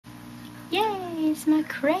Yay, it's my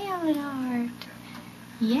crayon art.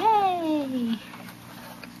 Yay.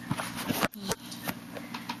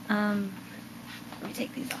 Let me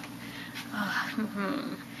take these off.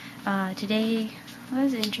 Today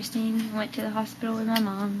was interesting. Went to the hospital with my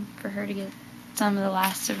mom for her to get some of the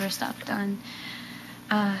last of her stuff done.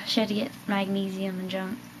 She had to get magnesium and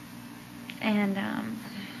junk. And,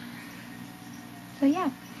 so yeah.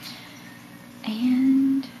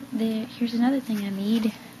 And here's another thing I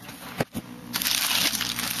made.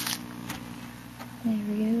 There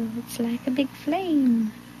we go. It's like a big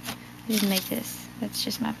flame. I didn't make this. That's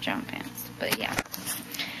just my pajama pants. But yeah.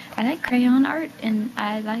 I like crayon art and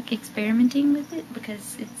I like experimenting with it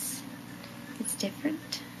because it's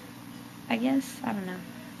different. I guess. I don't know.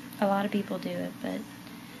 A lot of people do it, but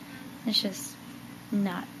it's just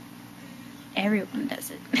not everyone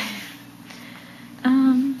does it.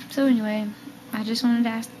 So anyway, I just wanted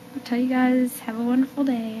to tell you guys, have a wonderful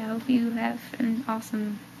day. I hope you have an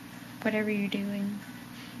awesome, whatever you're doing,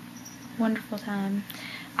 wonderful time.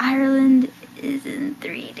 Ireland is in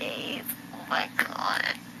 3 days. Oh my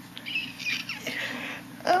god.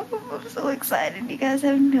 Oh, I'm so excited. You guys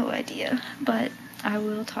have no idea. But I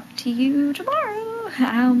will talk to you tomorrow.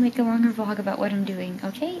 I'll make a longer vlog about what I'm doing,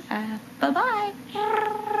 okay? Bye-bye.